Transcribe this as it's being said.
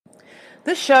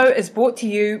This show is brought to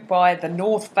you by the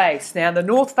North Face. Now, the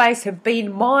North Face have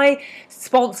been my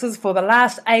sponsors for the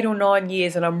last 8 or 9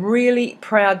 years, and I'm really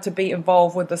proud to be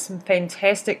involved with this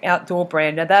fantastic outdoor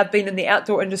brand. Now, they've been in the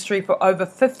outdoor industry for over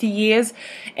 50 years,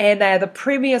 and they are the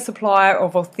premier supplier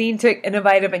of authentic,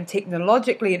 innovative, and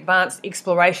technologically advanced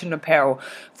exploration apparel.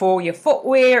 For your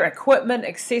footwear, equipment,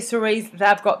 accessories,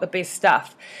 they've got the best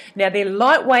stuff. Now, their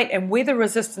lightweight and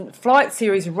weather-resistant Flight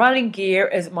Series running gear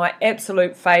is my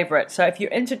absolute favourite. So if you're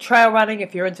into trail running,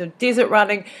 if you're into desert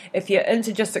running, if you're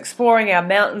into just exploring our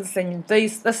mountains, then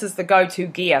this is the go-to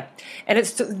gear. And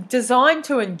it's designed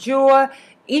to endure,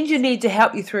 engineered to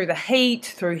help you through the heat,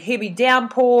 through heavy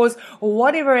downpours, or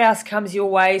whatever else comes your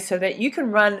way so that you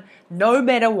can run no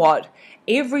matter what,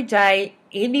 every day,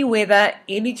 any weather,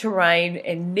 any terrain,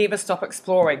 and never stop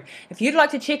exploring. If you'd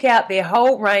like to check out their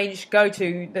whole range, go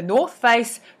to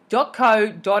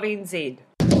thenorthface.co.nz.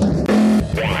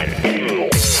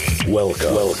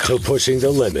 Welcome to Pushing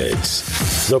the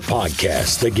Limits, the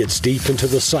podcast that gets deep into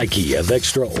the psyche of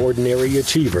extraordinary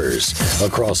achievers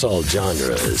across all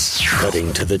genres,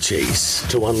 cutting to the chase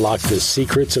to unlock the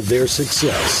secrets of their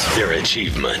success, their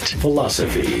achievement,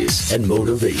 philosophies, and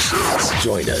motivations.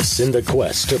 Join us in the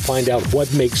quest to find out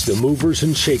what makes the movers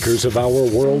and shakers of our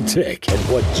world tick and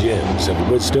what gems of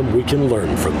wisdom we can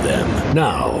learn from them.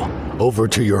 Now, over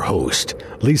to your host,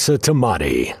 Lisa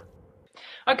Tamati.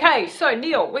 Okay, so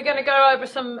Neil, we're going to go over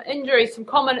some injuries, some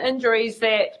common injuries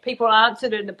that people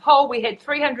answered in the poll. We had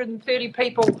 330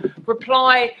 people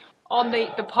reply on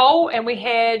the poll, and we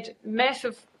had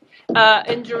massive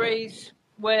injuries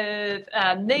with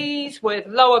knees, with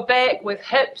lower back, with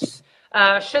hips,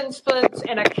 shin splints,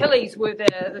 and Achilles were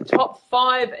the top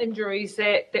 5 injuries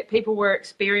that people were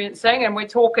experiencing. And we're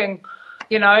talking,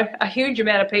 a huge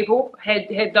amount of people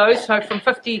had those. So from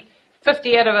 50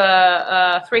 out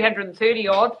of 330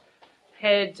 odd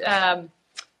had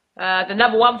the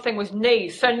number one thing was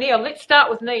knees. So Neil, let's start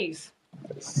with knees.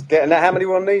 How many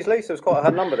were on knees, Lisa? It was quite a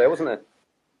hard number there, wasn't it?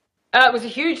 It was a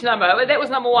huge number. That was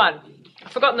number one.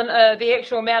 I've forgotten the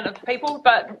actual amount of people,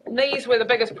 but knees were the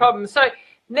biggest problem. So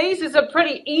knees is a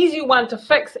pretty easy one to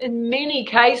fix in many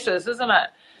cases, isn't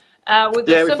it? With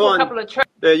a simple couple of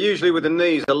tricks. Yeah, usually with the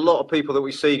knees, a lot of people that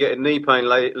we see getting knee pain,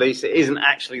 Lisa, it isn't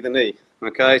actually the knee.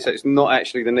 Okay, so it's not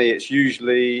actually the knee.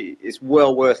 It's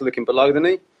well worth looking below the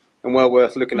knee and well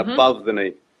worth looking above the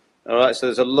knee. All right, so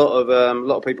there's a lot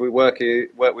of people we work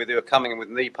with who are coming in with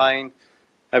knee pain,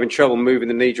 having trouble moving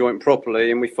the knee joint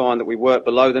properly, and we find that we work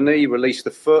below the knee, release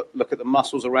the foot, look at the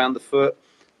muscles around the foot,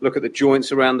 look at the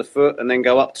joints around the foot, and then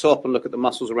go up top and look at the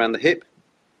muscles around the hip,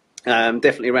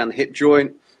 definitely around the hip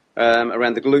joint,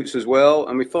 around the glutes as well.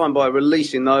 And we find by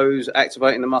releasing those,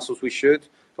 activating the muscles we should,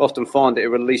 often find that it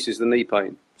releases the knee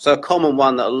pain. So a common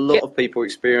one that a lot of people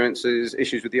experience is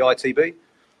issues with the ITB.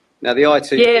 Now the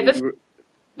ITB... Yeah, this is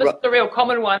the real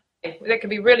common one that can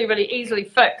be really, really easily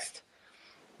fixed.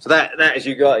 So that as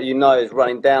is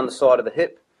running down the side of the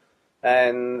hip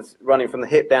and running from the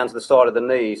hip down to the side of the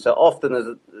knee. So often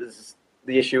as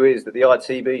the issue is that the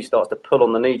ITB starts to pull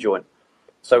on the knee joint.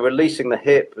 So releasing the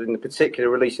hip, in particular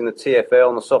releasing the TFL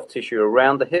and the soft tissue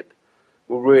around the hip,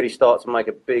 will really start to make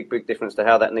a big, big difference to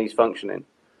how that knee's functioning.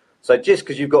 So just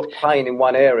because you've got pain in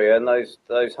one area, and those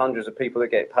hundreds of people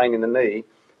that get pain in the knee,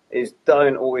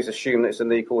 don't always assume that it's the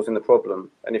knee causing the problem.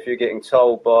 And if you're getting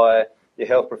told by your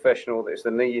health professional that it's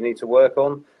the knee you need to work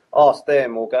on, ask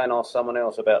them or go and ask someone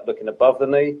else about looking above the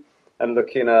knee and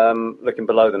looking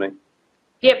below the knee.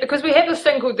 Yeah, because we have this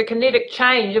thing called the kinetic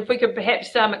chain. If we could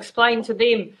perhaps explain to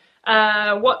them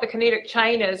what the kinetic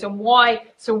chain is and why.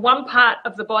 So one part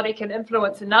of the body can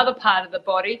influence another part of the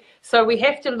body. So we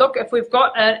have to look, if we've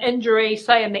got an injury,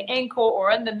 say in the ankle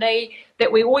or in the knee,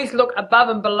 that we always look above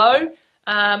and below.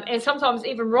 And sometimes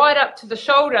even right up to the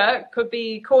shoulder could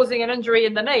be causing an injury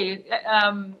in the knee,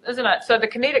 isn't it? So the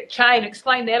kinetic chain,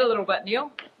 explain that a little bit,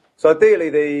 Neil. So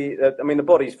ideally, the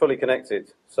body's fully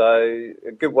connected. So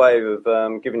a good way of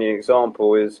giving you an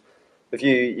example is if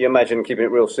you imagine keeping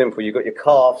it real simple, you've got your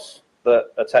calves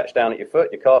that attach down at your foot,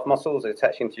 your calf muscles, they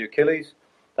attach into your Achilles.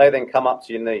 They then come up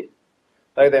to your knee.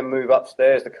 They then move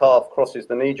upstairs, the calf crosses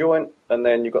the knee joint, and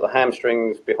then you've got the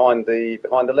hamstrings behind the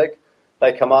leg.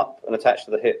 They come up and attach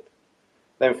to the hip.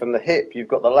 Then from the hip, you've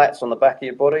got the lats on the back of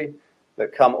your body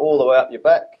that come all the way up your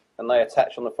back, and they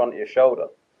attach on the front of your shoulder.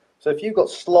 So if you've got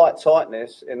slight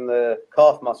tightness in the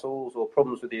calf muscles or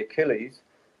problems with the Achilles,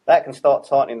 that can start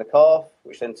tightening the calf,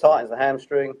 which then tightens the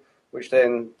hamstring, which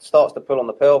then starts to pull on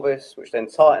the pelvis, which then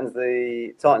tightens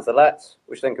the lats,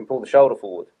 which then can pull the shoulder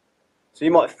forward. So you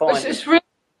might find it's really,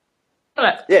 isn't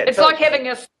it? It's like having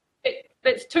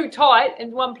that's too tight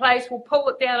in one place, we'll pull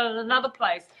it down in another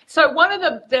place. So one of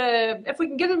the if we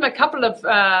can give them a couple of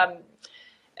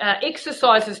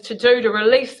exercises to do to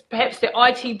release perhaps the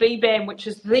ITB band, which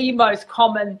is the most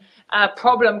common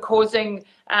problem causing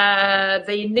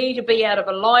the knee to be out of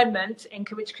alignment, and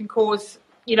which can cause,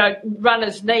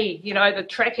 runner's knee, the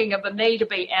tracking of the knee to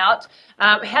be out.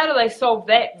 How do they solve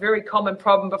that very common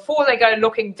problem before they go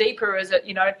looking deeper? Is it,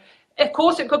 of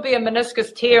course, it could be a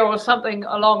meniscus tear or something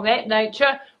along that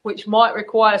nature, which might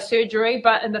require surgery.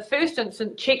 But in the first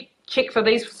instance, check for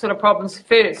these sort of problems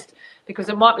first, because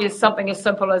it might be something as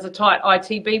simple as a tight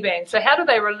ITB band. So how do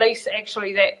they release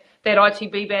actually that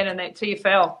ITB band and that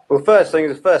TFL? Well,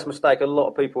 the first mistake a lot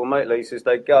of people make, Lisa, is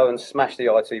they go and smash the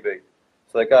ITB.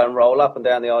 So they go and roll up and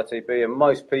down the ITB, and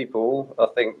most people, I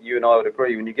think you and I would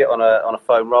agree, when you get on a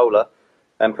foam roller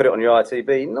and put it on your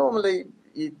ITB, normally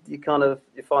you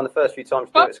find the first few times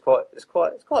you do it, it's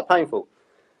quite painful.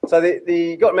 So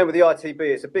you got to remember the ITB,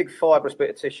 it's a big fibrous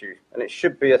bit of tissue, and it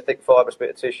should be a thick fibrous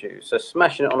bit of tissue. So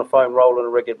smashing it on a foam roller on a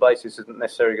regular basis isn't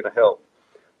necessarily going to help.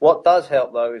 What does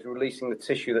help though is releasing the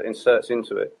tissue that inserts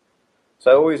into it.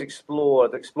 So always explore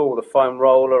the foam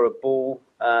roller, a ball,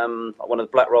 like one of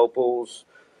the black roll balls,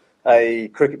 a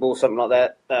cricket ball, something like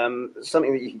that,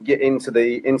 something that you can get into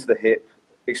the hip.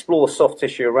 Explore soft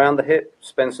tissue around the hip,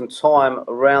 spend some time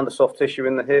around the soft tissue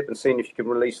in the hip and seeing if you can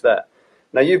release that.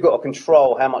 Now you've got to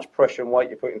control how much pressure and weight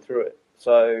you're putting through it.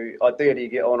 So ideally you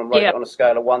get on and rate it on a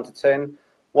scale of 1 to 10.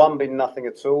 1 being nothing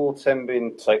at all, 10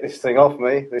 being take this thing off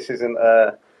me. This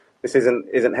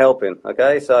isn't helping.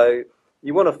 Okay, so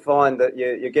you want to find that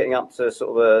you're getting up to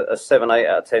sort of a 7, 8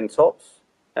 out of 10 tops,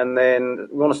 and then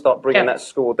we want to start bringing that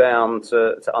score down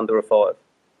to under a 5.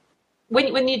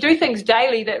 When you do things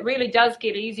daily, that really does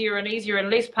get easier and easier and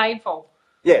less painful.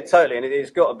 Yeah, totally, and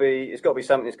it's got to be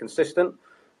something that's consistent.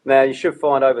 Now you should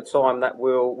find over time that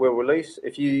will release.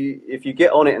 If you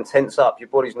get on it and tense up, your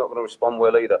body's not going to respond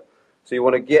well either. So you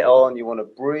want to get on, you want to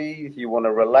breathe, you want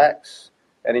to relax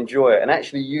and enjoy it, and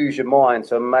actually use your mind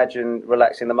to imagine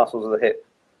relaxing the muscles of the hip.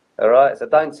 All right, so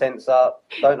don't tense up,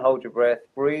 don't hold your breath,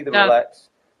 breathe and relax,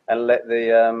 and let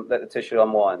the tissue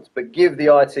unwind. But give the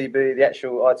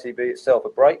actual ITB itself a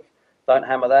break. Don't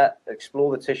hammer that.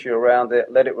 Explore the tissue around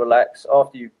it. Let it relax.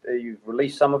 After you've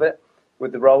released some of it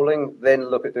with the rolling, then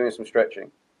look at doing some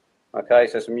stretching. Okay,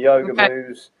 so some yoga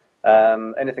moves,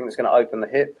 anything that's going to open the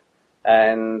hip,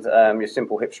 and your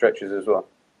simple hip stretches as well.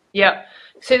 Yeah.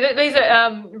 So these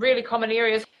are really common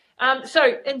areas.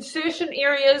 So insertion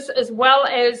areas as well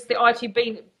as the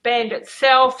ITB band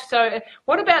itself. So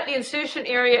what about the insertion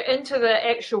area into the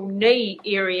actual knee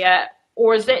area,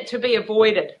 or is that to be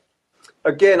avoided?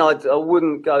 Again, I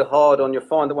wouldn't go hard on your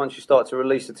finder once you start to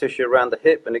release the tissue around the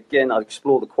hip. And again, I'd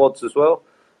explore the quads as well.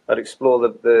 I'd explore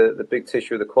the big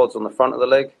tissue of the quads on the front of the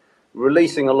leg.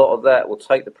 Releasing a lot of that will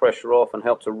take the pressure off and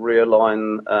help to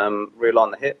realign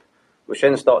the hip, which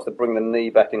then starts to bring the knee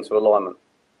back into alignment.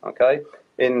 Okay.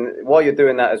 While you're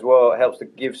doing that as well, it helps to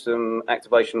give some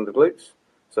activation of the glutes.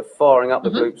 So firing up the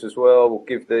glutes as well will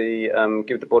give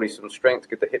the body some strength,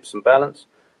 give the hips some balance,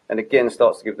 and again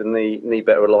starts to give the knee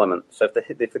better alignment. So if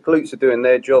the glutes are doing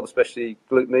their job, especially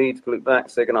glute medius, glute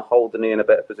max, they're going to hold the knee in a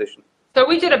better position. So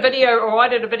I did a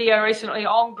video recently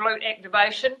on glute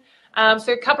activation.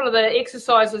 So a couple of the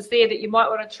exercises there that you might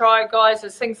want to try, guys,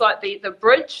 is things like the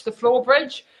bridge, the floor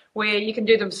bridge, where you can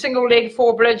do them single leg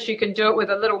floor bridge. You can do it with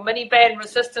a little mini band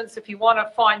resistance. If you want to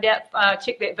find out,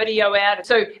 check that video out.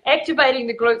 So activating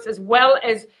the glutes as well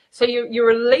as, so you're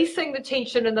releasing the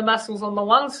tension in the muscles on the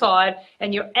one side,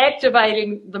 and you're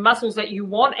activating the muscles that you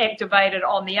want activated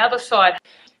on the other side.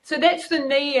 So that's the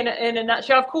knee in a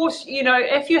nutshell. Of course,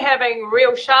 if you're having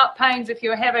real sharp pains, if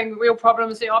you're having real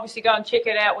problems, then obviously go and check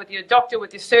it out with your doctor,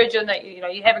 with your surgeon, that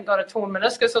you haven't got a torn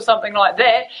meniscus or something like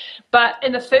that. But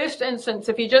in the first instance,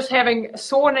 if you're just having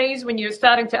sore knees when you're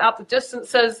starting to up the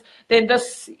distances, then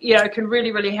this can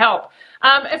really, really help.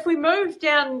 If we move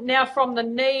down now from the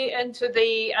knee into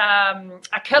the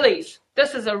Achilles,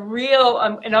 this is a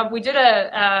real, we did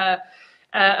a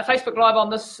Facebook Live on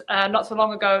this not so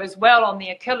long ago as well on the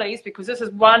Achilles, because this is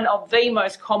one of the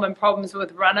most common problems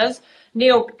with runners.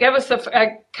 Neil, give us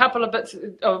a couple of bits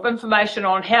of information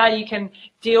on how you can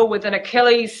deal with an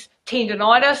Achilles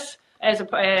tendonitis as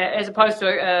opposed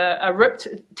to a ripped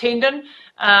tendon,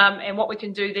 and what we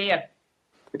can do there.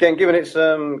 Again, give it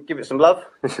some love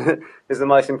is the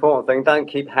most important thing. Don't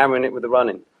keep hammering it with the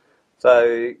running. So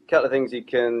a couple of things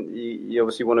you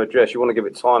obviously want to address. You want to give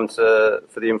it time for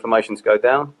the inflammation to go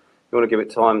down. You want to give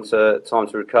it time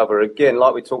to recover. Again,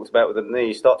 like we talked about with the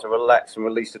knee, start to relax and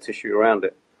release the tissue around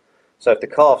it. So if the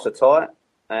calves are tight,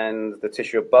 and the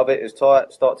tissue above it is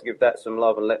tight, start to give that some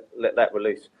love and let that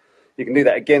release. You can do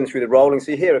that again through the rolling.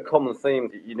 So you hear a common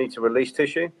theme: you need to release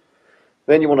tissue.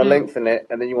 Then you want to lengthen it,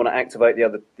 and then you want to activate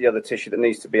the other tissue that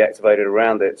needs to be activated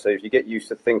around it. So if you get used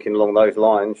to thinking along those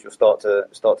lines, you'll start to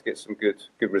get some good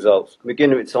results.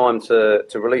 Begin with time to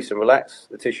release and relax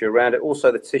the tissue around it.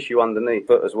 Also the tissue underneath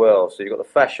foot as well. So you've got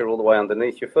the fascia all the way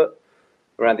underneath your foot,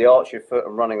 around the arch of your foot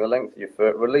and running the length of your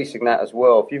foot, releasing that as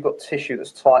well. If you've got tissue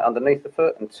that's tight underneath the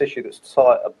foot and tissue that's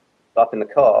tight up in the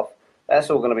calf, that's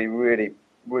all going to be really,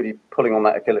 really pulling on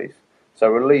that Achilles. So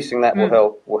releasing that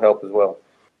will help as well.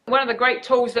 One of the great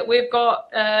tools that we've got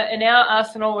in our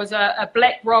arsenal is a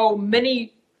Black Roll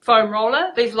mini foam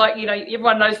roller. These like,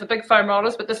 everyone knows the big foam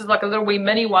rollers, but this is like a little wee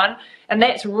mini one. And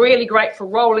that's really great for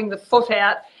rolling the foot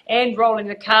out and rolling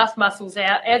the calf muscles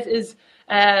out, as is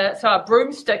so a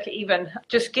broomstick even.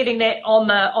 Just getting that on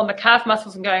the calf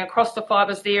muscles and going across the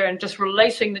fibers there and just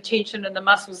releasing the tension in the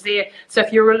muscles there. So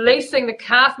if you're releasing the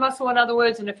calf muscle, in other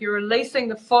words, and if you're releasing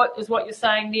the foot, is what you're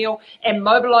saying, Neil, and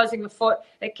mobilizing the foot,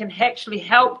 it can actually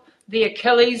help the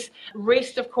Achilles.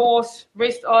 Rest, of course,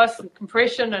 rest, ice, and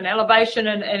compression and elevation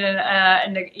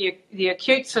in the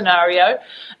acute scenario.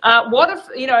 What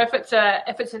if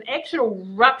it's an actual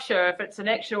rupture, if it's an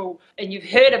actual, and you've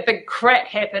heard a big crack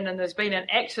happen and there's been an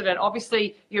accident,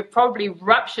 obviously you've probably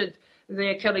ruptured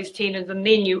the Achilles tendons, and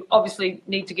then you obviously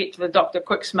need to get to the doctor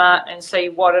quick smart and see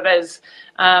what it is.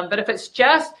 But if it's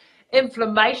just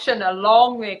inflammation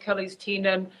along the Achilles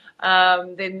tendon,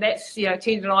 then that's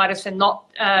tendonitis, and not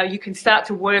you can start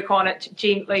to work on it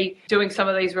gently, doing some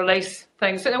of these release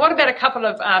things. So what about a couple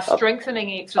of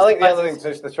strengthening exercises? I think the other thing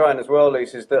just to throw in as well,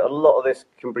 Lisa, is that a lot of this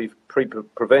can be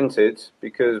prevented,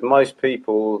 because most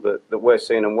people that we're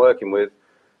seeing and working with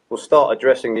will start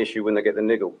addressing the issue when they get the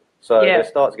niggle. So they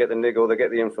start to get the niggle, they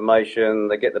get the inflammation,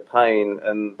 they get the pain,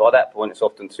 and by that point it's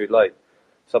often too late.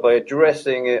 So by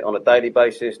addressing it on a daily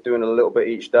basis, doing a little bit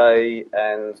each day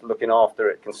and looking after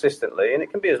it consistently, and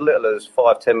it can be as little as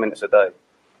 5-10 minutes a day,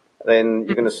 then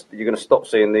you're going to stop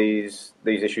seeing these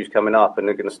issues coming up, and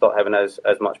they're going to stop having as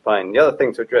much pain. The other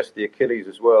thing to address the Achilles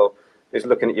as well is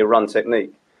looking at your run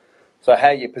technique. So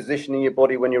how you're positioning your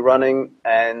body when you're running,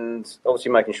 and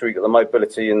obviously making sure you've got the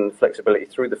mobility and flexibility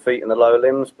through the feet and the lower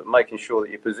limbs, but making sure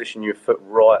that you position your foot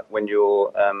right when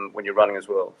you're running as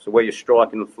well. So where you're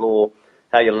striking the floor,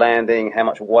 how you're landing, how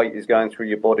much weight is going through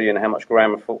your body, and how much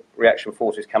ground reaction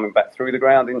force is coming back through the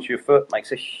ground into your foot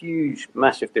makes a huge,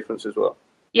 massive difference as well.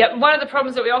 Yeah, one of the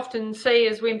problems that we often see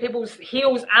is when people's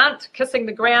heels aren't kissing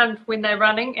the ground when they're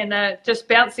running, and they're just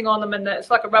bouncing on them, and it's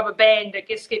like a rubber band that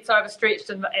gets overstretched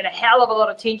and a hell of a lot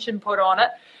of tension put on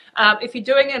it. If you're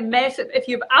doing if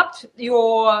you've upped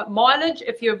your mileage,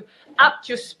 if you've upped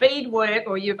your speed work,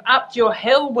 or you've upped your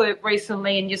hill work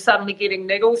recently and you're suddenly getting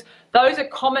niggles, those are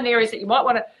common areas that you might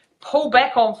want to pull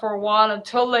back on for a while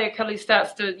until the Achilles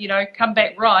starts to, come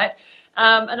back right.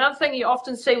 Another thing you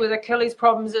often see with Achilles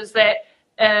problems is that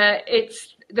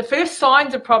it's the first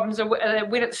signs of problems are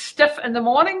when it's stiff in the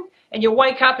morning, and you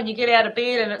wake up and you get out of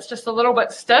bed and it's just a little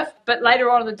bit stiff, but later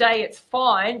on in the day it's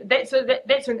fine. That's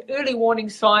an early warning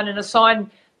sign, and a sign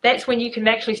that's when you can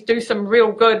actually do some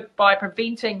real good by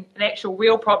preventing an actual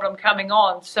real problem coming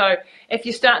on. So if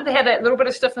you're starting to have that little bit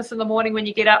of stiffness in the morning when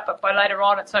you get up, but by later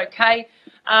on it's okay.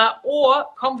 Or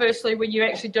conversely, when you're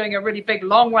actually doing a really big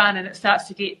long run and it starts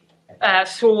to get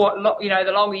sore,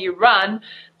 the longer you run,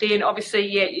 then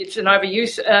obviously, it's an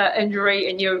overuse injury,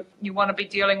 and you want to be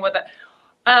dealing with it.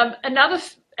 Another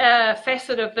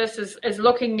facet of this is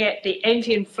looking at the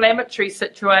anti-inflammatory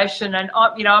situation, and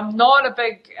I'm not a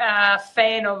big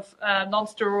fan of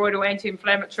non-steroidal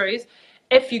anti-inflammatories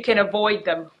if you can avoid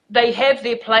them. They have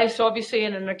their place, obviously,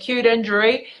 in an acute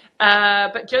injury,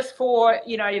 but just for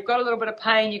you've got a little bit of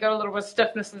pain, you've got a little bit of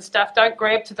stiffness and stuff, don't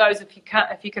grab to those if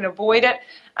you can avoid it.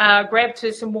 Grab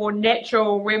to some more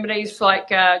natural remedies like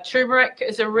turmeric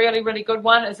is a really, really good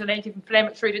one as an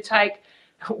anti-inflammatory to take.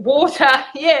 Water,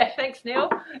 thanks, Neil.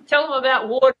 Tell them about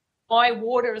water. Why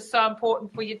water is so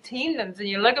important for your tendons and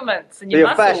your ligaments and your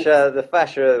muscles. The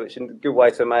fascia, which is a good way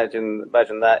to imagine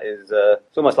that is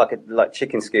it's almost like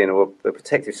chicken skin, or the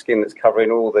protective skin that's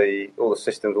covering all the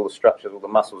systems, all the structures, all the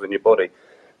muscles in your body.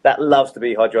 That loves to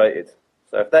be hydrated.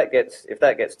 So if that gets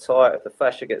tight, if the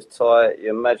fascia gets tight, you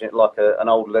imagine it like an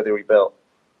old leathery belt.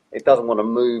 It doesn't want to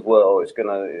move well. It's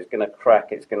gonna crack.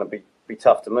 It's gonna be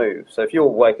tough to move. So if you're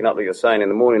waking up, like you're saying, in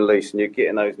the morning, Lisa, and you're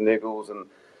getting those niggles and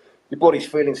your body's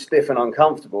feeling stiff and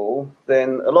uncomfortable,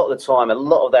 then a lot of the time, a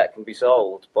lot of that can be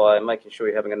solved by making sure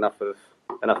you're having enough of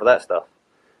that stuff.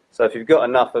 So if you've got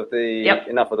enough of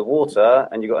the water,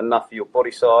 and you've got enough of your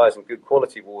body size and good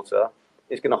quality water,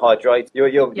 it's going to hydrate.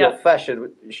 Your fascia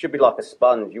should be like a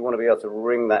sponge. You want to be able to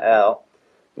wring that out.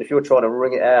 And if you're trying to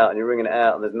wring it out and you're wringing it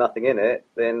out and there's nothing in it,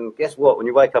 then guess what? When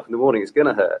you wake up in the morning, it's going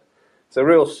to hurt. It's a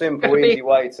real simple, easy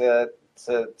way to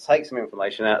take some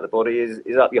inflammation out of the body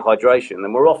is up your hydration.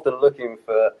 And we're often looking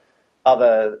for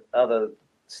other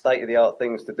state-of-the-art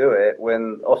things to do it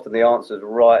when often the answer's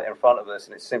right in front of us,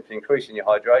 and it's simply increasing your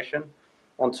hydration.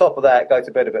 On top of that, go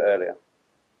to bed a bit earlier.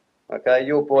 Okay,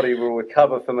 your body will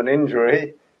recover from an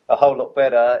injury a whole lot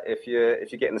better if you're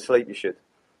getting the sleep you should.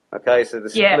 Okay, so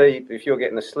sleep, if you're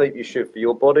getting the sleep you should for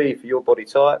your body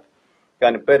type,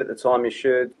 going to bed at the time you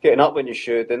should, getting up when you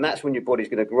should, then that's when your body's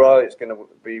going to grow. It's going to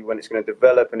be when it's going to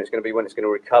develop, and it's going to be when it's going to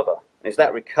recover. And it's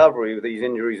that recovery with these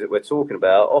injuries that we're talking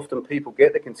about. Often people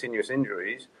get the continuous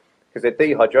injuries because they're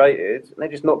dehydrated and they're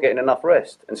just not getting enough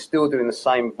rest and still doing the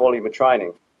same volume of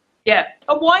training. Yeah.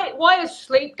 And why is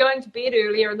sleep, going to bed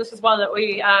earlier? And this is one that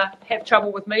we have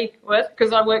trouble with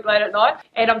because I work late at night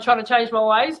and I'm trying to change my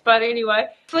ways. But anyway,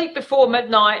 sleep before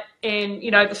midnight and,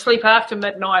 the sleep after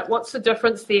midnight. What's the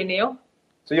difference there, Neil?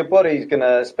 So your body's going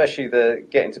to, especially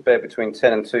getting to bed between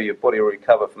 10 and 2, your body will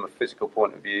recover from a physical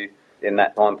point of view in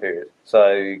that time period.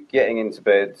 So getting into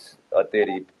bed,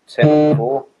 ideally 10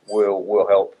 before, will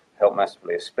help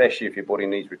massively, especially if your body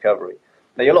needs recovery.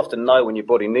 Now, you'll often know when your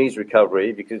body needs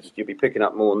recovery because you'll be picking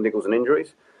up more niggles and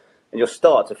injuries, and you'll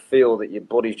start to feel that your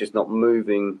body's just not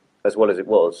moving as well as it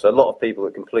was. So a lot of people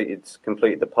that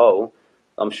completed the poll,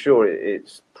 I'm sure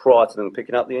it's prior to them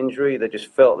picking up the injury, they just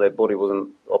felt their body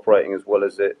wasn't operating as well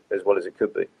as it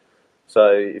could be. So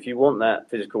if you want that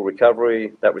physical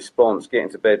recovery, that response, getting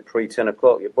to bed pre-10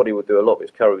 o'clock, your body will do a lot of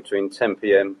its recovery between 10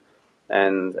 p.m.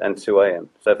 and 2 a.m.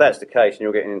 So if that's the case and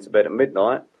you're getting into bed at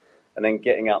midnight and then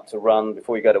getting up to run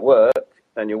before you go to work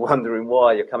and you're wondering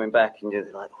why, you're coming back and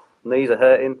you're like, knees are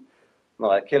hurting,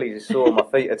 my Achilles is sore, my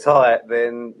feet are tight,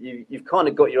 then you've kind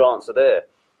of got your answer there.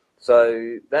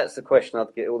 So that's the question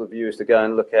I'd get all the viewers to go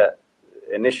and look at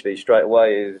initially straight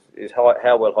away is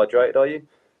how well hydrated are you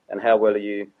and how well are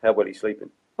you sleeping?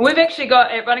 We've actually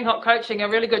got at Running Hot Coaching a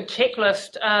really good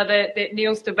checklist that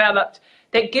Neil's developed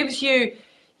that gives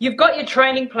you've got your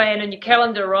training plan and your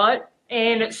calendar, right?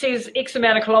 And it says X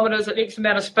amount of kilometres at X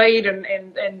amount of speed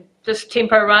and this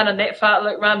tempo run and that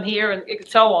fartlek run here and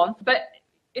so on. But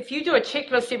if you do a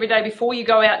checklist every day before you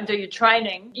go out and do your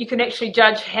training, you can actually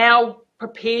judge how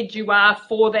prepared you are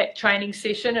for that training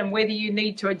session and whether you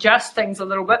need to adjust things a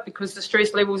little bit because the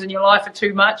stress levels in your life are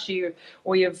too much, you've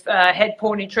had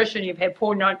poor nutrition, you've had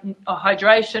poor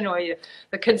hydration, or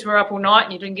the kids were up all night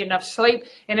and you didn't get enough sleep.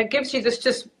 And it gives you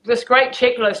this great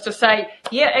checklist to say,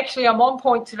 yeah, actually I'm on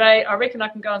point today, I reckon I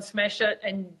can go and smash it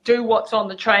and do what's on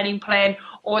the training plan,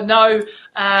 or no,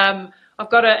 I've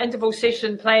got an interval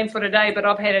session planned for today, but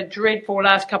I've had a dreadful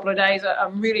last couple of days.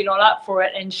 I'm really not up for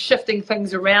it, and shifting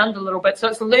things around a little bit. So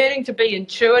it's learning to be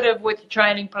intuitive with your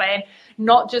training plan,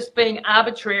 not just being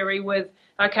arbitrary with,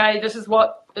 okay, this is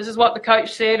what the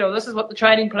coach said, or this is what the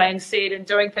training plan said, and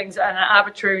doing things in an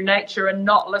arbitrary nature and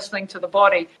not listening to the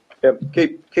body. Yeah,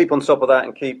 keep on top of that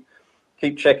and keep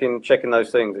checking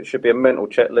those things. It should be a mental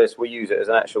checklist. We use it as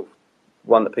an actual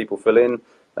one that people fill in.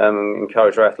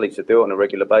 Encourage our athletes to do it on a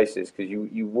regular basis because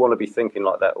you want to be thinking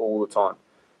like that all the time.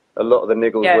 A lot of the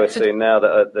niggles we're seeing now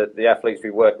that the athletes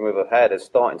we're working with have had are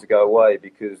starting to go away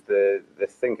because they're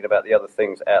thinking about the other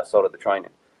things outside of the training.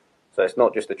 So it's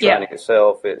not just the training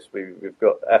itself. We've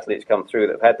got athletes come through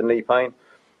that have had the knee pain,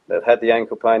 that have had the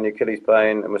ankle pain, the Achilles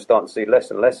pain, and we're starting to see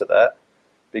less and less of that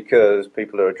because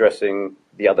people are addressing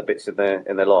the other bits in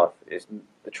their life.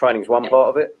 The training's one part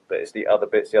of it, but it's the other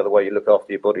bits, the other way you look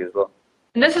after your body as well.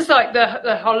 And this is like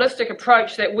the holistic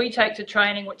approach that we take to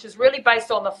training, which is really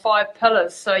based on the 5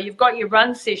 pillars. So you've got your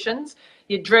run sessions,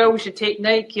 your drills, your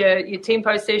technique, your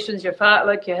tempo sessions, your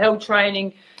fartlek, your hill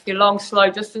training, your long,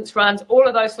 slow distance runs, all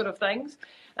of those sort of things.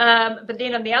 But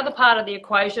then in the other part of the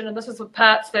equation, and this is the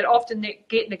parts that often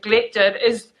get neglected,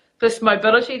 is this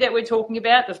mobility that we're talking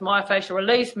about, this myofascial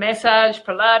release, massage,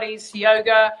 Pilates,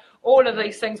 yoga. All of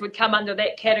these things would come under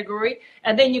that category.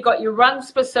 And then you've got your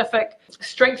run-specific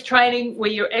strength training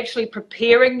where you're actually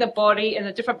preparing the body and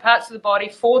the different parts of the body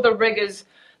for the rigors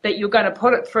that you're going to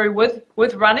put it through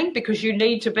with running, because you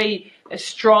need to be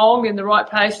strong in the right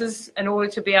places in order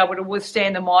to be able to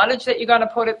withstand the mileage that you're going to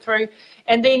put it through.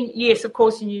 And then, yes, of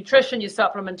course, your nutrition, your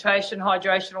supplementation,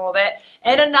 hydration, all that.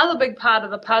 And another big part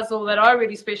of the puzzle that I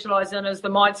really specialise in is the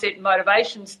mindset and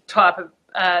motivations type of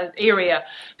area,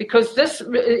 because this,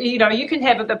 you can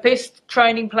have the best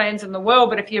training plans in the world,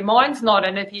 but if your mind's not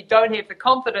in, if you don't have the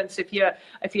confidence, if you're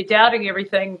doubting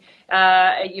everything,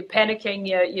 you're panicking,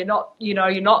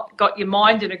 you're not got your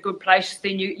mind in a good place,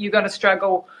 then you're going to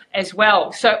struggle as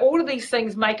well. So all of these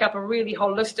things make up a really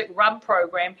holistic run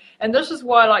program, and this is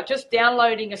why, like, just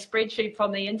downloading a spreadsheet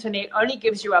from the internet only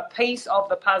gives you a piece of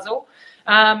the puzzle.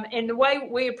 And the way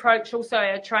we approach also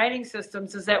our training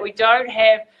systems is that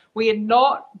we are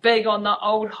not big on the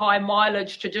old high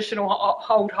mileage, traditional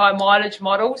old high mileage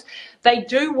models. They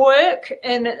do work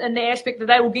in the aspect that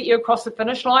they will get you across the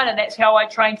finish line, and that's how I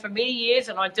trained for many years,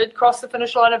 and I did cross the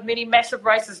finish line of many massive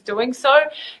races doing so.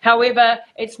 However,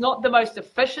 it's not the most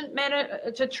efficient manner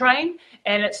to train,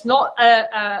 and it's not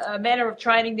a manner of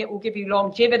training that will give you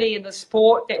longevity in the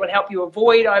sport, that will help you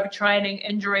avoid overtraining,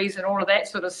 injuries, and all of that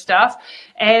sort of stuff.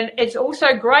 And it's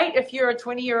also great if you're a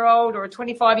 20-year-old or a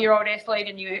 25-year-old athlete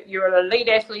and you're an elite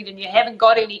athlete and you haven't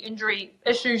got any injury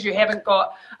issues, you haven't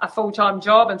got a full-time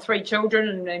job and 3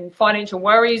 children and financial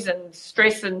worries and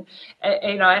stress and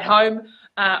at home,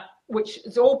 which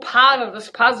is all part of this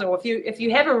puzzle. If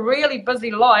you have a really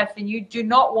busy life, then you do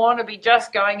not want to be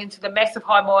just going into the massive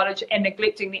high mileage and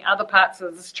neglecting the other parts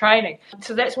of this training.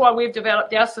 So that's why we've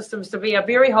developed our systems to be a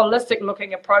very holistic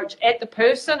looking approach at the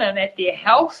person and at their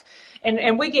health.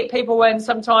 And we get people in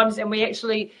sometimes and we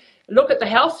actually look at the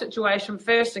health situation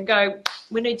first and go,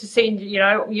 we need to send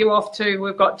you off to,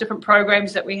 we've got different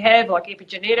programs that we have like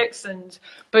epigenetics and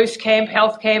boost camp,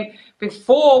 health camp,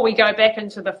 before we go back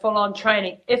into the full-on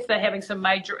training if they're having some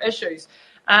major issues.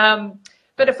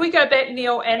 But if we go back,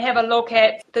 Neil, and have a look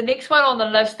at the next one on the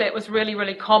list that was really,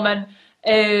 really common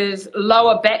is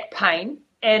lower back pain.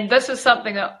 And this is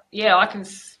something that, I can,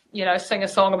 sing a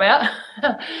song about.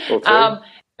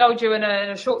 Told you in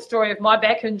a short story of my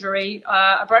back injury.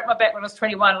 I broke my back when I was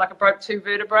 21, like I broke 2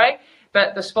 vertebrae,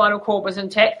 but the spinal cord was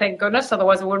intact, thank goodness.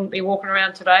 Otherwise, I wouldn't be walking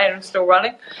around today and I'm still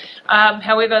running.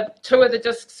 However, 2 of the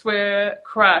discs were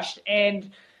crushed. And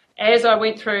as I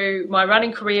went through my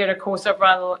running career, and of course, I've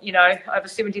run, over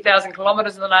 70,000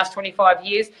 kilometres in the last 25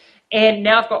 years. And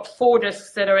now I've got 4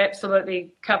 discs that are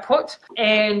absolutely kaput.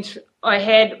 And I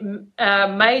had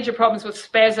major problems with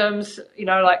spasms,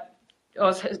 I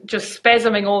was just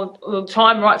spasming all the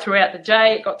time right throughout the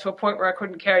day. It got to a point where I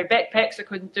couldn't carry backpacks. I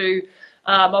couldn't do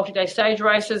multi-day stage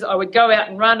races. I would go out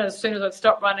and run. As soon as I'd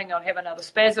stop running, I'd have another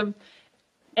spasm.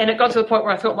 And it got to the point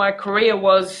where I thought my career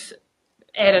was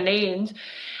at an end.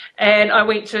 And I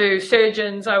went to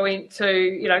surgeons. I went to,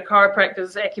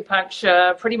 chiropractors,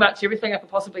 acupuncture, pretty much everything I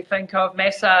could possibly think of,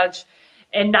 massage,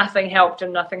 and nothing helped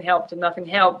and nothing helped and nothing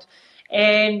helped.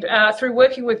 And through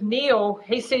working with Neil,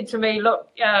 he said to me, look,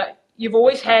 you've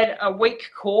always had a weak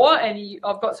core, and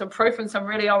I've got some proof and some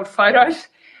really old photos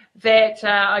that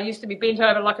I used to be bent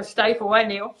over like a staple,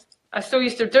 Neil? I still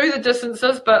used to do the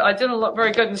distances, but I didn't look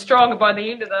very good and strong by the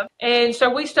end of them. And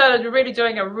so we started really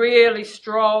doing a really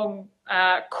strong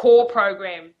core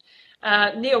program.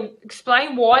 Neil,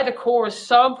 explain why the core is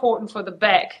so important for the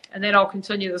back, and then I'll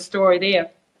continue the story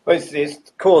there. Well, it's the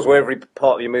core is where every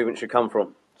part of your movement should come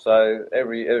from. So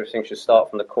everything should start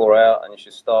from the core out, and you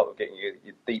should start with getting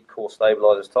your deep core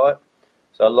stabilizers tight.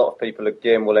 So a lot of people,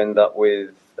 again, will end up with,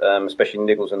 especially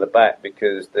niggles in the back,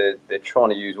 because they're trying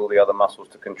to use all the other muscles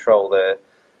to control their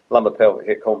lumbar-pelvic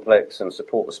hip complex and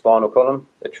support the spinal column.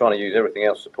 They're trying to use everything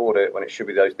else to support it when it should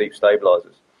be those deep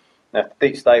stabilizers. Now, if the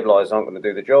deep stabilizers aren't going to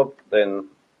do the job, then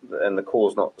the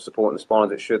core's not supporting the spine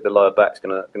as it should, the lower back's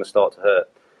going to start to hurt.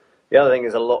 The other thing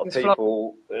is a lot of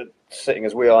people sitting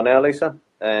as we are now, Lisa,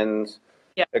 and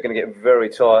they're going to get very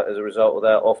tight as a result of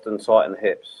that, often tight in the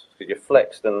hips. Because you're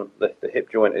flexed and the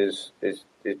hip joint is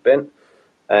bent,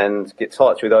 and get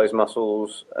tight through those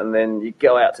muscles, and then you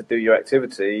go out to do your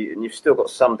activity and you've still got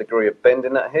some degree of bend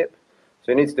in that hip.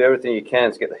 So you need to do everything you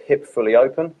can to get the hip fully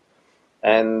open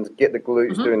and get the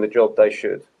glutes doing the job they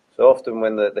should. So often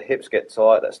when the hips get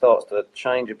tight, that starts to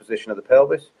change the position of the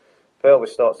pelvis.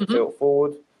 Pelvis starts to tilt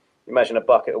forward. Imagine a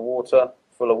bucket of water,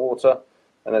 full of water,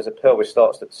 and as the pelvis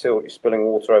starts to tilt, you're spilling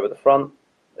water over the front.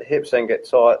 The hips then get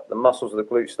tight, the muscles of the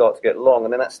glutes start to get long,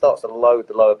 and then that starts to load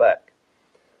the lower back.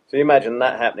 So you imagine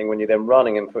that happening when you're then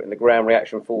running and putting the ground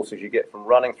reaction forces you get from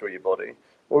running through your body.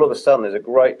 All of a sudden, there's a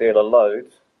great deal of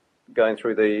load going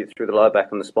through the lower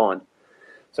back and the spine.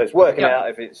 So it's working out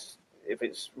if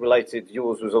it's related.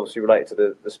 Yours was obviously related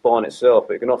to the spine itself,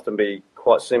 but it can often be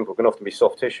quite simple. It can often be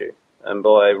soft tissue. And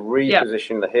by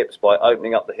repositioning the hips, by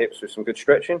opening up the hips with some good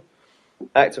stretching,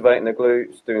 activating the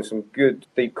glutes, doing some good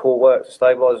deep core work to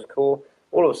stabilise the core,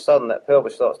 all of a sudden that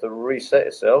pelvis starts to reset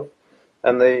itself,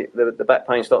 and the back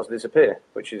pain starts to disappear,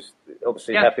 which is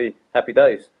obviously happy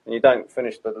days, and you don't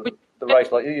finish the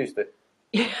race like you used to.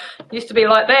 Yeah, used to be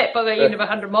like that by the end of a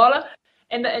 100-miler.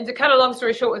 And to cut a long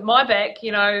story short with my back,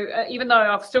 even though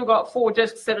I've still got 4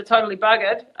 discs that are totally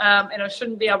buggered, and I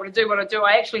shouldn't be able to do what I do,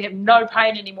 I actually have no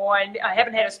pain anymore, and I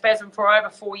haven't had a spasm for over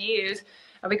 4 years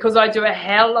because I do a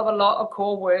hell of a lot of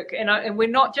core work. And we're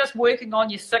not just working on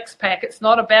your six-pack. It's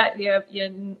not about your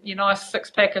nice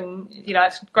six-pack, and,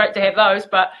 it's great to have those,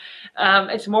 but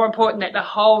it's more important that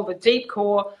the deep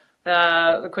core,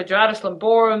 the quadratus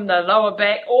lumborum, the lower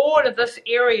back, all of this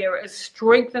area is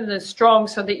strengthened and strong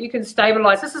so that you can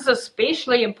stabilize. This is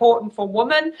especially important for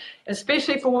women,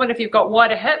 especially for women if you've got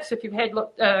wider hips, if you've had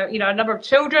a number of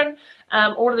children.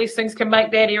 All of these things can make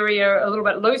that area a little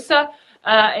bit looser,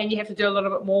 and you have to do a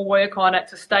little bit more work on it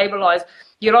to stabilize.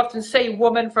 You'll often see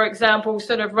women, for example,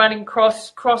 sort of running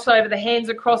cross over. The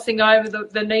hands are crossing over,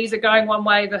 the knees are going one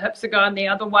way, the hips are going the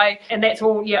other way, and that's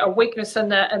all a weakness in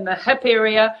the hip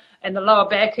area and the lower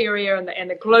back area and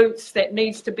the glutes that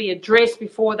needs to be addressed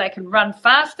before they can run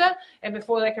faster and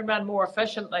before they can run more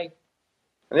efficiently.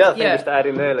 And the other thing just to add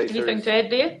in there, Lisa, anything to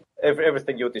add there?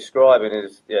 Everything you're describing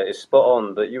is spot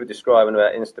on. That you were describing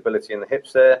about instability in the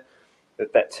hips there,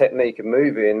 that technique of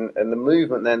moving, and the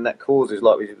movement then that causes,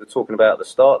 like we were talking about at the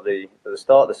start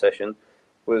of the session,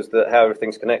 was that how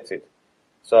everything's connected.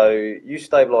 So you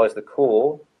stabilise the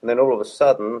core, and then all of a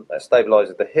sudden that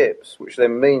stabilises the hips, which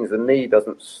then means the knee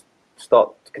doesn't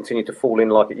start to continue to fall in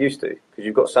like it used to, because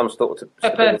you've got some sort of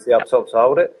stability up top to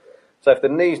hold it. So if the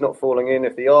knee's not falling in,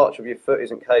 if the arch of your foot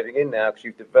isn't caving in now because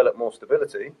you've developed more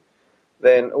stability,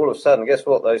 then all of a sudden, guess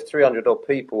what? Those 300 odd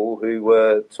people who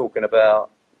were talking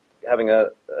about having a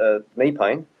knee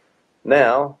pain,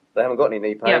 now they haven't got any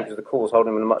knee pain because the core's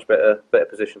holding them in a much better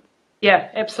position. Yeah,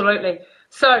 absolutely.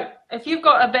 So if you've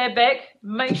got a bad back,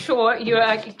 make sure you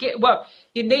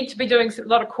need to be doing a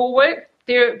lot of core work.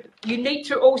 You need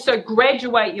to also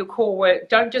graduate your core work.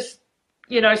 Don't just,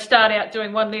 start out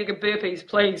doing one-legged burpees,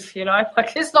 please.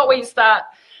 It's not where you start.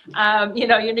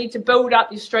 You need to build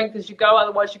up your strength as you go.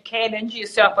 Otherwise, you can injure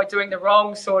yourself by doing the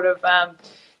wrong sort of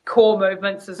core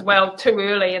movements as well too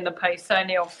early in the piece. So,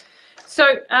 Neil. So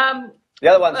the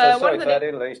other one, sorry to add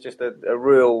in, Lee, just a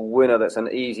real winner that's an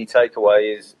easy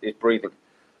takeaway is breathing.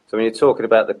 So when you're talking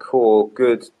about the core,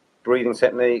 good breathing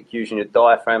technique, using your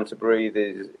diaphragm to breathe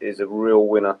is a real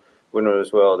winner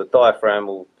as well. The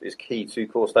diaphragm is key to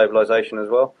core stabilization as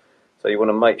well. So you want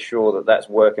to make sure that that's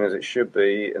working as it should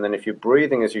be. And then if you're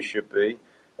breathing as you should be,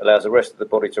 allows the rest of the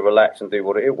body to relax and do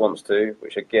what it wants to,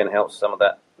 which again helps some of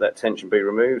that tension be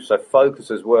removed. So focus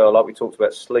as well, like we talked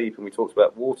about sleep and we talked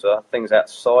about water, things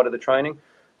outside of the training,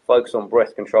 focus on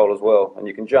breath control as well. And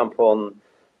you can jump on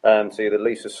to either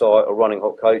Lisa's site or Running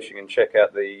Hot Coaching and check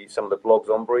out some of the blogs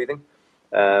on breathing.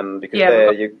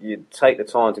 Because you take the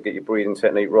time to get your breathing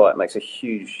technique right. It makes a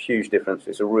huge difference.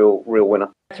 It's a real winner.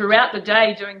 Throughout the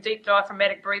day, doing deep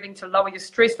diaphragmatic breathing to lower your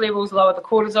stress levels, lower the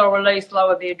cortisol release,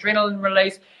 lower the adrenaline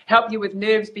release, help you with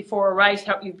nerves before a race,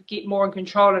 help you get more in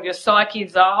control of your psyche.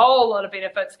 There's a whole lot of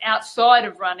benefits outside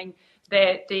of running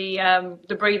that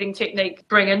the breathing technique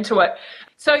bring into it.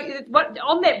 So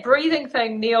on that breathing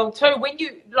thing, Neil, too,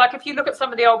 if you look at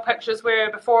some of the old pictures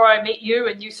where before I met you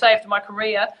and you saved my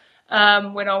career,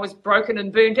 when I was broken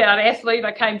and burnt out athlete,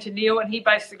 I came to Neil and he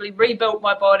basically rebuilt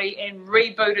my body and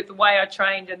rebooted the way I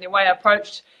trained and the way I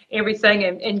approached everything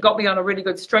and got me on a really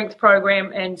good strength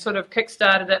program and sort of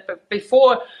kick-started it. But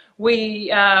before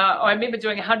I remember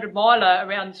doing a 100-miler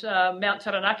around Mount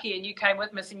Taranaki and you came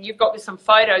with me and you've got some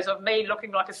photos of me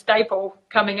looking like a staple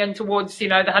coming in towards, the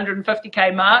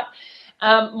 150K mark.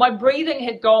 My breathing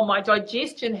had gone, my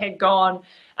digestion had gone.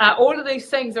 All of these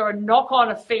things are a knock-on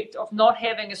effect of not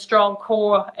having a strong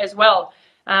core as well,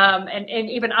 and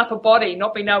even upper body,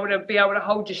 not being able to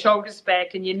hold your shoulders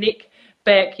back and your neck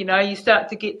back. You start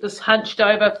to get this hunched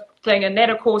over thing, and that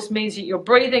of course means that your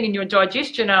breathing and your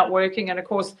digestion aren't working. And of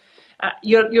course,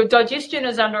 your digestion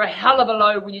is under a hell of a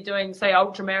load when you're doing, say,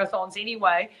 ultra marathons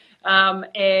anyway.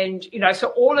 So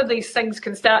all of these things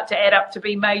can start to add up to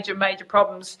be major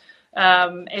problems.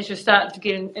 As you start to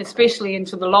get in, especially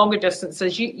into the longer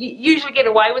distances. You usually get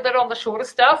away with it on the shorter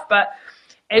stuff, but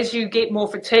as you get more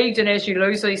fatigued and as you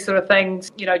lose these sort of things,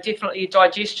 definitely your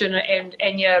digestion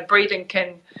and your breathing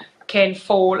can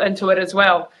fall into it as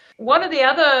well. One of the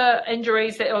other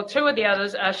injuries, or two of the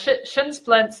others, are shin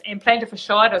splints and plantar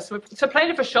fasciitis. So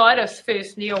plantar fasciitis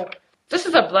first, Neil. This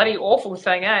is a bloody awful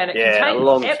thing, eh? And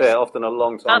often a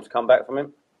long time to come back from it.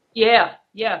 Yeah,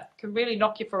 can really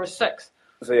knock you for a six.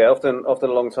 So yeah, often a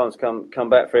long time to come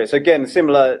back for it. So again,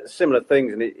 similar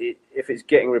things, and if it's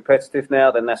getting repetitive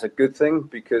now, then that's a good thing,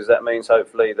 because that means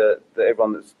hopefully that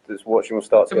everyone that's watching will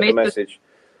start to get the message.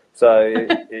 So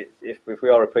if we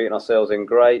are repeating ourselves, then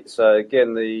great. So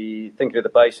again, thinking of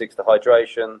the basics, the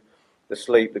hydration, the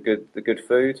sleep, the good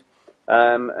food,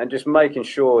 and just making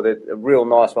sure that a real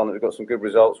nice one that we've got some good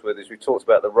results with is we talked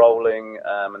about the rolling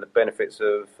and the benefits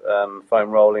of foam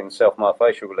rolling and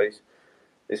self-myofascial release.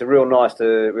 It's a real nice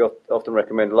we often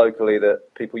recommend locally that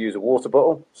people use a water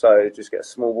bottle. So just get a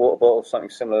small water bottle, something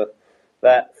similar to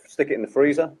that, stick it in the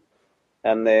freezer,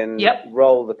 and then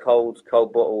roll the cold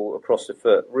bottle across the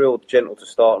foot. Real gentle to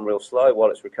start and real slow while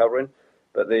it's recovering.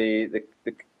 But the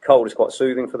cold is quite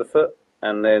soothing for the foot.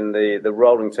 And then the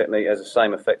rolling technique has the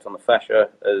same effect on the fascia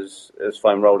as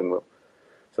foam rolling will.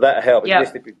 So that'll help.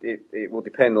 Yep. It will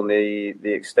depend on the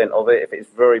extent of it. If it's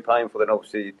very painful, then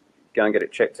obviously go and get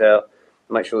it checked out.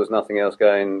 Make sure there's nothing else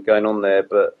going on there,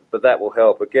 but that will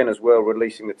help again as well,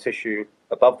 releasing the tissue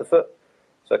above the foot.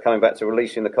 So coming back to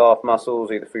releasing the calf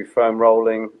muscles either through foam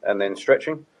rolling and then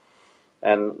stretching,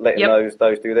 and letting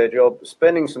those do their job.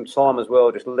 Spending some time as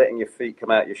well, just letting your feet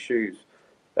come out your shoes.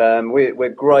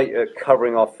 We're great at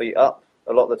covering our feet up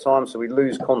a lot of the time, so we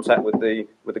lose contact with the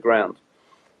ground.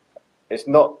 It's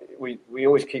not we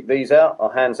always keep these out,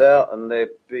 our hands out, and they're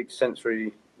big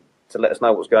sensory to let us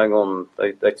know what's going on.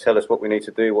 They tell us what we need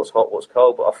to do, what's hot, what's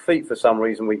cold, but our feet, for some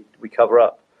reason, we cover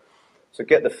up. So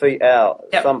get the feet out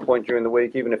at some point during the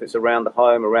week, even if it's around the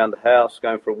home, around the house,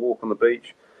 going for a walk on the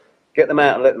beach. Get them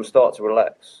out and let them start to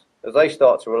relax. As they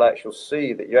start to relax, you'll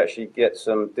see that you actually get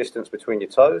some distance between your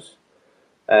toes,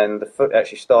 and the foot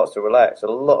actually starts to relax. A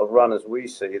lot of runners we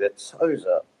see, their toes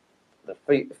up, the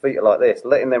feet are like this.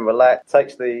 Letting them relax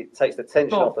takes the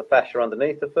tension off the fascia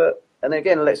underneath the foot, and then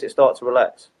again lets it start to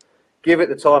relax. Give it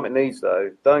the time it needs, though.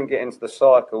 Don't get into the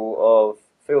cycle of,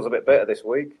 feels a bit better this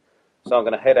week, so I'm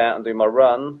going to head out and do my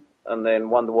run, and then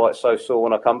wonder why it's so sore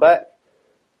when I come back.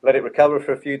 Let it recover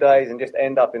for a few days and just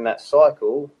end up in that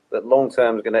cycle that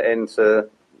long-term is going to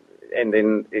end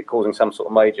in it causing some sort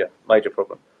of major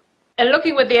problem. And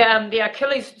looking with the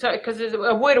Achilles, because there's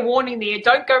a word of warning there,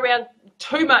 don't go around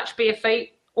too much bare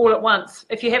feet all at once.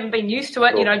 If you haven't been used to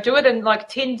it, do it in like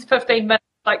 10 to 15 minutes.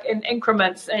 Like in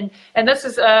increments, and this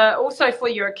is also for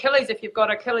your Achilles. If you've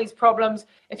got Achilles problems,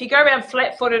 if you go around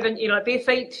flat-footed and bare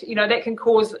feet, that can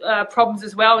cause problems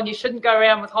as well. And you shouldn't go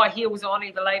around with high heels on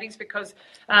either, ladies, because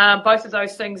both of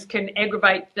those things can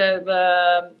aggravate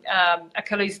the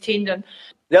Achilles tendon.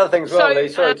 The other thing as well, Lee,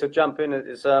 sorry to jump in,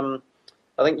 is I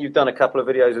think you've done a couple of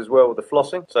videos as well with the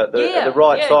flossing. So at the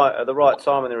right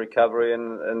time in the recovery,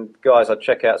 and guys, I'd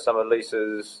check out some of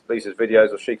Lisa's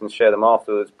videos, or she can share them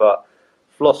afterwards. But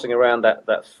flossing around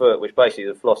that foot, which basically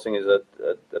the flossing is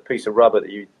a piece of rubber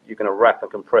that you're going to wrap and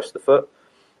compress the foot,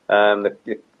 the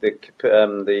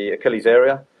Achilles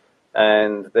area,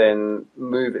 and then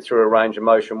move it through a range of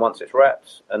motion once it's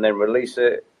wrapped, and then release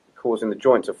it, causing the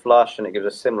joint to flush, and it gives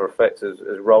a similar effect as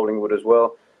rolling would as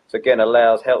well. So again,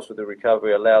 helps with the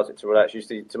recovery, allows it to relax. You just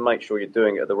need to make sure you're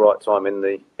doing it at the right time in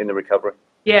the recovery.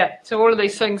 Yeah, so all of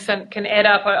these things can add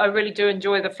up. I really do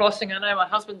enjoy the flossing. I know my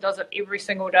husband does it every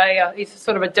single day. He's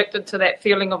sort of addicted to that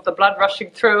feeling of the blood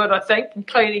rushing through it, I think, and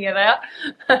cleaning it out.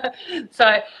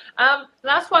 So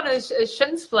last one is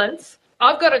shin splints.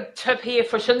 I've got a tip here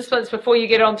for shin splints before you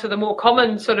get on to the more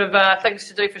common sort of things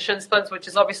to do for shin splints, which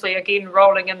is obviously, again,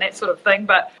 rolling and that sort of thing.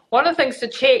 But one of the things to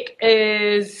check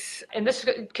is, and this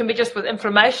can be just with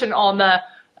inflammation on the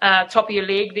top of your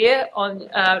leg there, on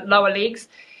lower legs,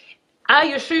 are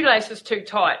your shoelaces too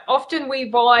tight? Often we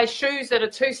buy shoes that are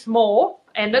too small,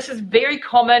 and this is very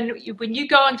common. When you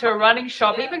go into a running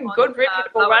shop, even good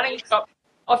reputable running shop,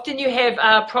 often you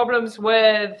have problems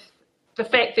with the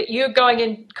fact that you're going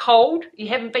in cold, you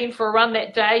haven't been for a run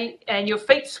that day, and your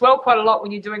feet swell quite a lot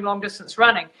when you're doing long distance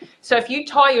running. So if you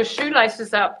tie your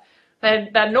shoelaces up,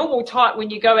 they're normal tight when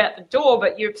you go out the door,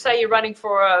 but say you're running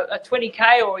for a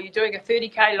 20K, or you're doing a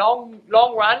 30K long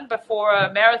run before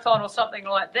a marathon or something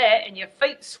like that, and your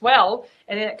feet swell,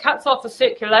 and then it cuts off the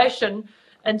circulation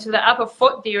into the upper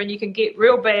foot there, and you can get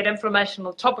real bad inflammation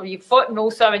on the top of your foot and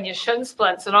also in your shin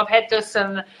splints. And I've had this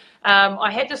in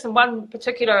one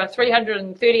particular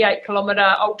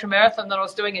 338-kilometre ultramarathon that I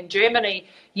was doing in Germany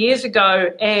years ago.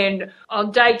 And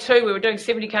on day 2, we were doing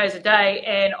 70 Ks a day,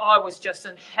 and I was just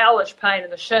in hellish pain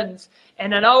in the shins.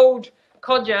 And an old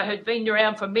codger who'd been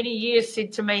around for many years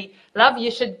said to me, "Love, you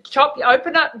should chop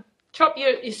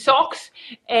your socks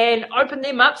and open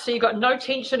them up so you've got no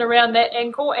tension around that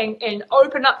ankle, and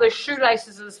open up those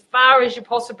shoelaces as far as you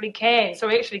possibly can." So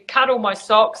I actually cut all my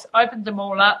socks, opened them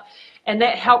all up, and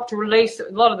that helped release.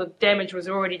 A lot of the damage was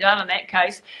already done in that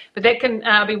case, but that can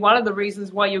be one of the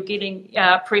reasons why you're getting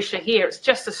pressure here. It's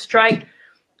just a straight,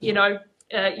 you're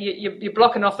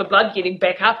blocking off the blood getting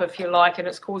back up, if you like, and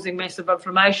it's causing massive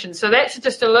inflammation. So that's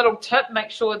just a little tip.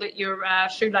 Make sure that your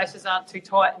shoelaces aren't too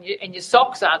tight and your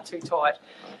socks aren't too tight.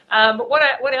 But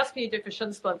what else can you do for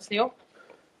shin splints, Neil?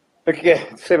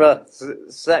 Again, similar,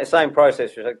 same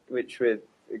process, which we're,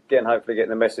 again, hopefully getting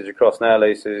the message across now,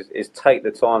 Lisa, is take the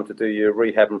time to do your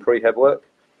rehab and prehab work.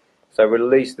 So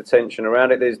release the tension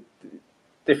around it. There's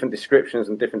different descriptions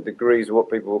and different degrees of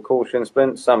what people will call shin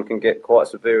splints. Some can get quite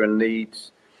severe and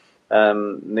needs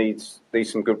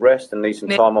some good rest and need some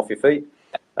time off your feet.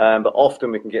 But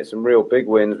often we can get some real big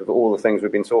wins with all the things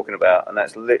we've been talking about, and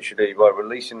that's literally by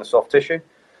releasing the soft tissue.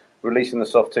 Releasing the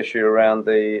soft tissue around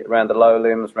the lower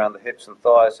limbs, around the hips and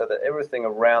thighs, so that everything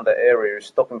around that area is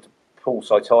stopping to pull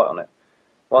so tight on it.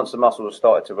 Once the muscles have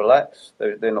started to relax,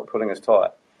 they're not pulling as tight.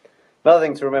 Another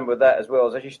thing to remember with that as well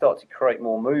is as you start to create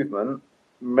more movement,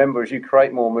 remember as you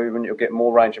create more movement, you'll get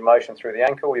more range of motion through the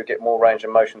ankle, you'll get more range of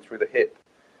motion through the hip.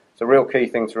 So a real key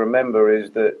thing to remember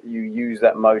is that you use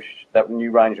that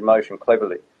new range of motion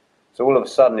cleverly. So all of a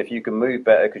sudden, if you can move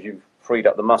better because you've freed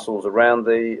up the muscles around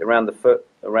the foot,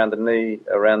 around the knee,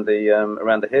 around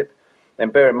the hip, then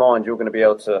bear in mind you're going to be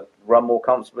able to run more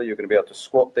comfortably, you're going to be able to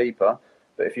squat deeper.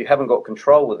 But if you haven't got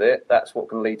control with it, that's what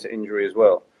can lead to injury as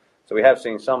well. So we have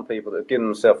seen some people that have given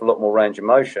themselves a lot more range of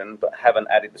motion but haven't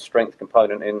added the strength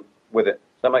component in with it.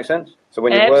 Does that make sense? So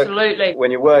when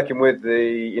you're working with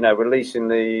the, releasing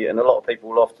the, and a lot of people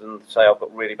will often say, I've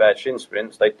got really bad shin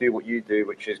splints, they do what you do,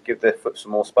 which is give their foot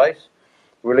some more space.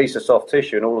 Release the soft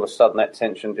tissue, and all of a sudden that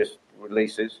tension just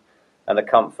releases, and the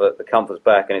comfort's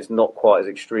back, and it's not quite as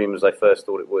extreme as they first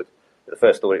thought it would. They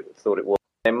first thought it was.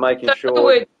 And making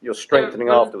sure you're strengthening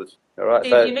afterwards. All right.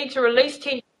 So you need to release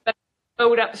tension, but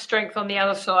build up the strength on the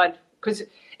other side. Because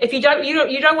if you don't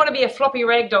want to be a floppy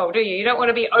rag doll, do you? You don't want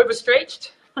to be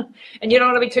overstretched, and you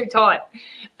don't want to be too tight,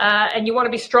 and you want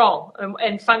to be strong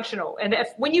and functional. And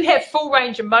when you have full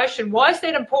range of motion, why is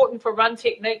that important for run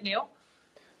technique, Neil?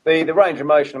 The range of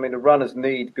motion, the runners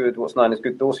need what's known as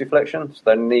good dorsiflexion. So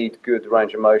they need good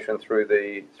range of motion through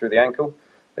the ankle.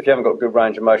 If you haven't got good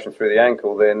range of motion through the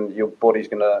ankle, then your body's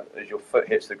going to, as your foot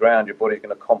hits the ground, your body's going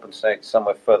to compensate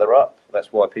somewhere further up.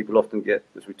 That's why people often get,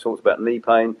 as we talked about, knee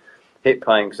pain, hip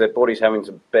pain, because their body's having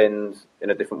to bend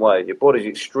in a different way. Your body's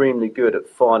extremely good at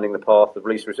finding the path of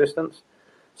least resistance.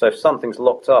 So if something's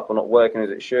locked up or not working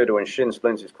as it should, or in shin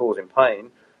splints is causing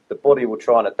pain, the body will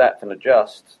try and adapt and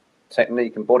adjust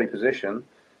technique and body position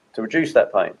to reduce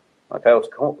that pain, okay, or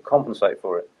to compensate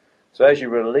for it. So as you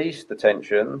release the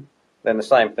tension, then the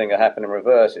same thing will happen in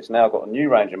reverse. It's now got a new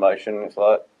range of motion. It's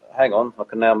like, hang on, I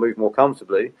can now move more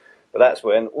comfortably. But that's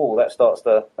when that starts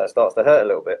to hurt a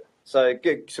little bit. So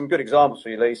some good examples for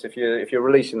you, Lisa. If you're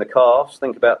releasing the calves,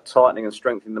 think about tightening and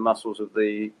strengthening the muscles of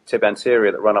the tib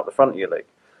anterior that run up the front of your leg.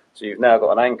 So you've now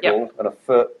got an ankle and a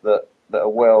foot that are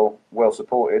well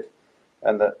supported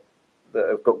and that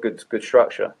have got good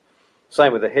structure.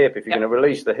 Same with the hip. If you're going to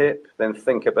release the hip, then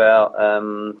think about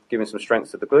giving some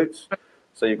strength to the glutes.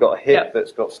 So you've got a hip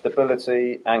that's got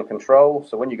stability and control.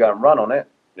 So when you go and run on it,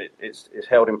 it's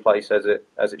held in place as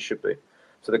it should be.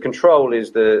 So the control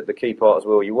is the key part as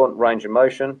well. You want range of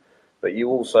motion, but you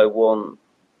also want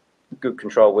good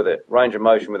control with it. Range of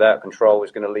motion without control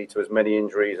is going to lead to as many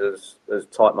injuries as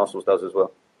tight muscles does as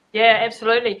well. Yeah,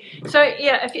 absolutely. So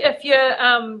if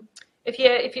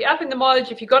you're up in the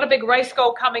mileage, if you've got a big race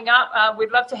goal coming up,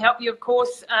 we'd love to help you, of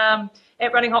course,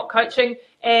 at Running Hot Coaching.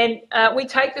 And we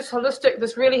take this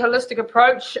really holistic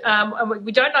approach. And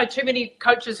we don't know too many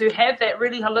coaches who have that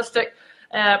really holistic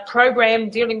program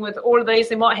dealing with all of these.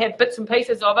 They might have bits and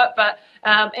pieces of it, but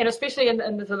and especially in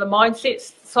the mindset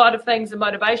side of things and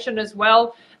motivation as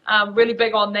well, really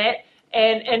big on that,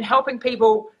 and helping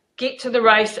people get to the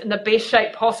race in the best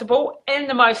shape possible in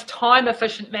the most time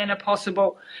efficient manner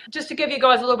possible. Just to give you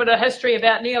guys a little bit of history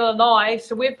about Neil and I,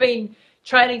 so we've been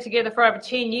training together for over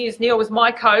 10 years. Neil was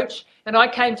my coach, and I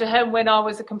came to him when I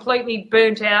was completely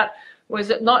burnt out. Was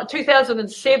it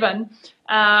 2007?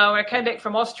 I came back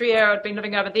from Austria. I'd been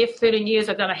living over there for 13 years.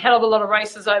 I'd done a hell of a lot of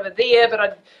races over there,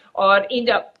 but I'd end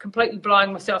up completely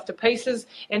blowing myself to pieces.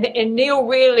 And Neil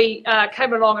really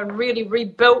came along and really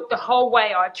rebuilt the whole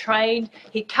way I trained.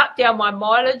 He cut down my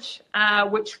mileage,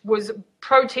 which was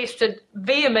protested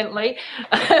vehemently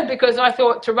because I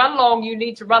thought to run long, you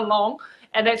need to run long.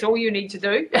 And that's all you need to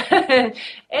do. And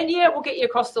yeah, it will get you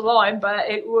across the line, but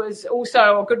it was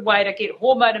also a good way to get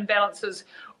hormone imbalances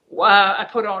I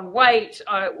put on weight.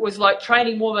 I was like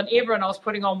training more than ever, and I was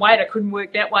putting on weight. I couldn't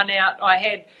work that one out. I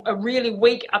had a really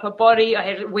weak upper body. I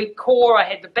had a weak core. I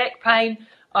had the back pain.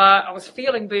 I was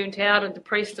feeling burnt out and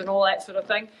depressed and all that sort of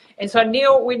thing. And so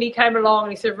Neil, when he came along,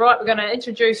 and he said, right, we're going to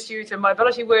introduce you to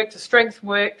mobility work, to strength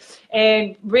work.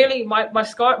 And really my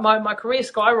career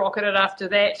skyrocketed after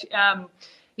that,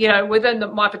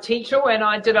 within my potential. And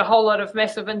I did a whole lot of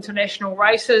massive international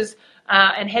races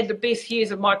and had the best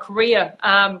years of my career.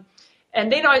 And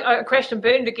then I crashed and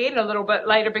burned again a little bit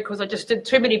later because I just did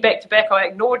too many back-to-back. I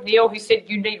ignored Neil, who said,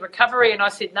 you need recovery. And I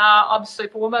said, nah, I'm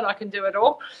Superwoman. I can do it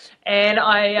all. And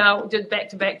I did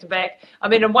back-to-back. I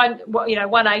mean, in one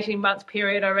 18-month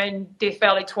period, I ran Death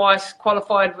Valley twice,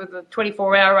 qualified with a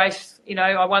 24-hour race.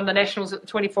 I won the Nationals at the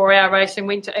 24-hour race and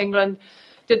went to England,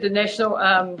 did the national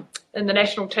in the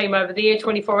national team over there,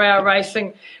 24-hour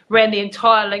racing, ran the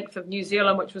entire length of New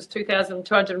Zealand, which was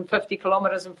 2,250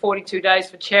 kilometres in 42 days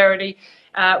for charity,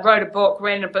 wrote a book,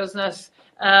 ran a business,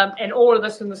 and all of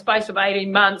this in the space of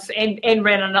 18 months, and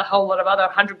ran a whole lot of other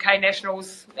 100K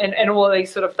nationals and all of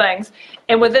these sort of things.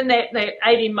 And within that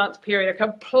 18-month period,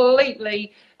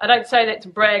 I don't say that to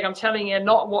brag, I'm telling you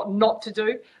what not to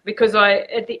do, because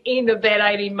at the end of that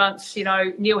 18 months,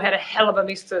 Neil had a hell of a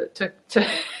mess to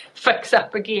fix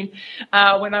up again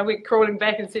when I went crawling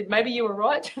back and said, maybe you were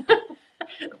right.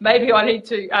 Maybe I need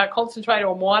to concentrate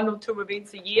on 1 or 2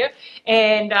 events a year.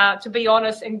 And to be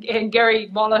honest, and Gary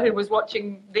Moller, who was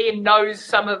watching then, knows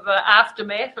some of the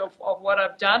aftermath of what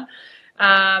I've done,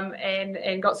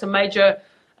 and got some major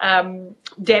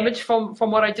damage from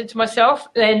what I did to myself.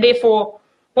 And therefore,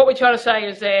 what we're trying to say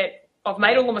is that I've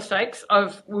made all the mistakes.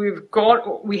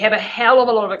 We have a hell of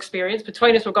a lot of experience.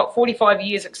 Between us, we've got 45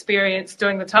 years experience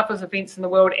doing the toughest events in the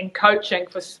world and coaching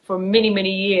for many,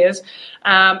 many years.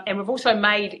 And we've also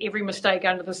made every mistake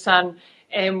under the sun.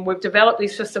 And we've developed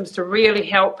these systems to really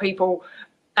help people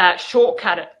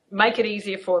shortcut it, make it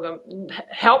easier for them,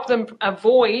 help them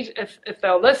avoid, if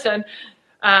they'll listen,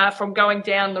 from going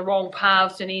down the wrong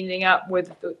paths and ending up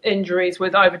with injuries,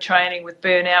 with overtraining, with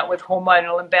burnout, with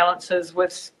hormonal imbalances,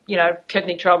 with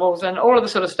kidney troubles, and all of the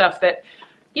sort of stuff that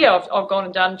I've gone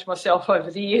and done to myself over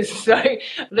the years. So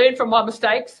learn from my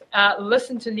mistakes,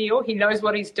 listen to Neil. He knows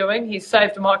what he's doing. He's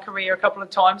saved my career a couple of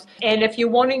times. And if you're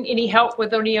wanting any help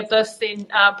with any of this, then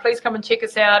please come and check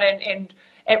us out and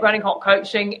at Running Hot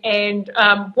Coaching. And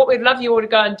what we'd love you all to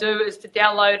go and do is to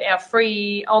download our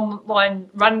free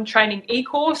online run training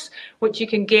e-course, which you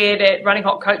can get at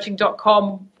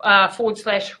runninghotcoaching.com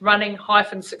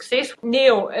 /running-success.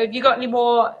 Neil, have you got any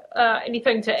more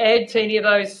anything to add to any of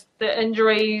the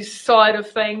injuries side of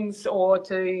things, or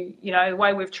to the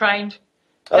way we've trained?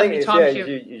 I think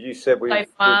you said we've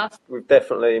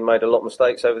definitely made a lot of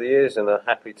mistakes over the years, and are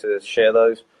happy to share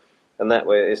those. And that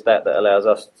way, it's that allows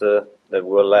us that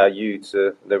will allow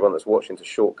everyone that's watching, to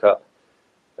shortcut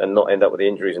and not end up with the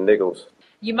injuries and niggles.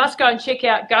 You must go and check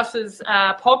out Gus's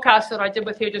podcast that I did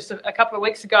with her just a couple of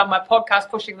weeks ago on my podcast,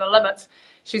 Pushing the Limits.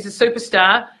 She's a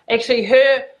superstar. Actually,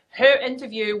 her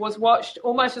interview was watched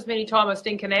almost as many times as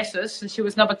Dinkinassus, and she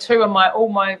was number 2 out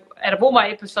of all my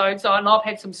episodes. And I've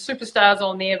had some superstars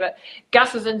on there, but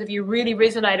Gus's interview really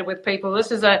resonated with people.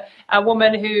 This is a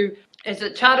woman who is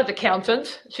a chartered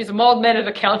accountant. She's a mild-mannered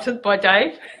accountant by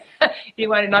day.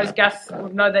 Anyone who knows Gus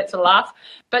would know that's a laugh.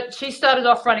 But she started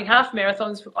off running half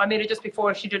marathons. I met her just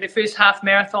before she did her first half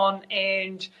marathon,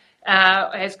 and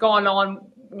has gone on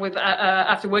with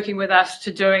after working with us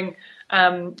to doing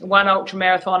one ultra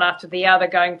marathon after the other,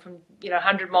 going from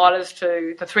 100 milers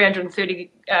to the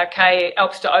 330k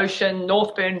Alps to Ocean,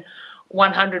 Northburn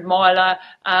 100 miler,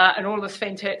 and all this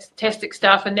fantastic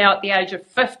stuff. And now at the age of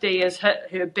 50 has hit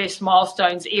her best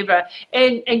milestones ever.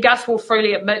 And Gus will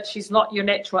freely admit she's not your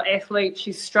natural athlete.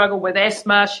 She's struggled with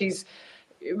asthma. She's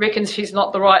reckons she's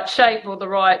not the right shape or the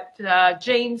right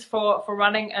genes for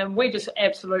running. And we just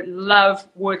absolutely love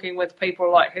working with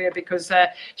people like her, because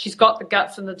she's got the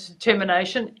guts and the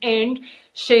determination. And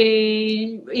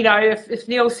she, if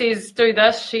Neil says do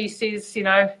this, she says,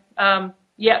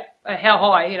 how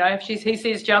high, if he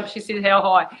says jump, she says how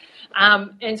high.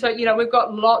 And so, we've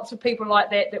got lots of people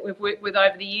like that we've worked with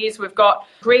over the years. We've got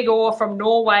Gregor from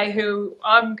Norway, who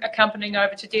I'm accompanying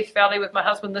over to Death Valley with my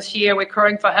husband this year. We're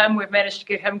crewing for him. We've managed to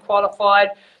get him qualified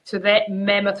to that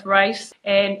mammoth race.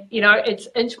 And, it's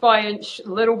inch by inch,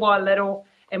 little by little.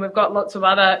 And we've got lots of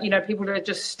other, people that are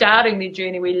just starting their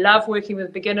journey. We love working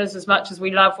with beginners as much as we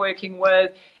love working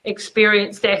with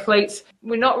experienced athletes.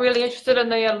 We're not really interested in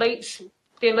the elites.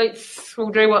 the elites will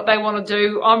do what they want to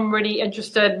do. I'm really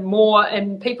interested more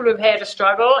in people who've had a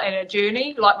struggle and a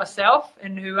journey like myself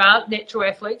and who aren't natural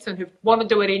athletes and who want to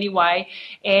do it anyway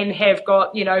and have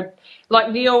got,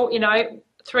 like Neil,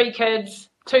 3 kids,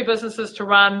 2 businesses to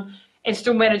run and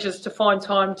still manages to find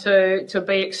time to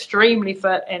be extremely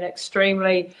fit and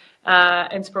extremely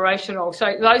inspirational.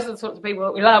 So those are the sorts of people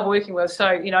that we love working with. So,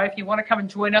 if you want to come and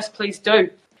join us, please do.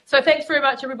 So thanks very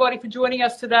much, everybody, for joining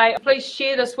us today. Please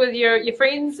share this with your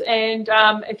friends. And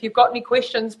if you've got any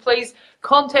questions, please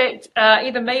contact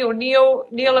either me or Neil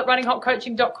at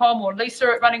runninghotcoaching.com or Lisa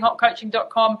at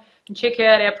runninghotcoaching.com and check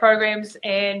out our programs.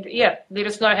 And, let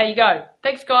us know how you go.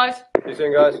 Thanks, guys. See you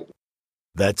soon, guys.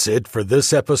 That's it for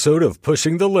this episode of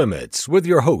Pushing the Limits with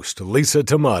your host, Lisa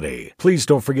Tamati. Please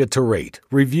don't forget to rate,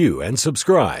 review, and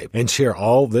subscribe, and share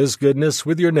all this goodness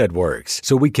with your networks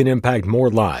so we can impact more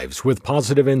lives with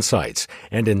positive insights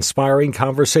and inspiring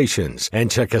conversations. And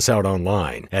check us out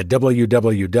online at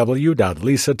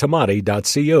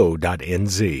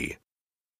www.lisatamati.co.nz.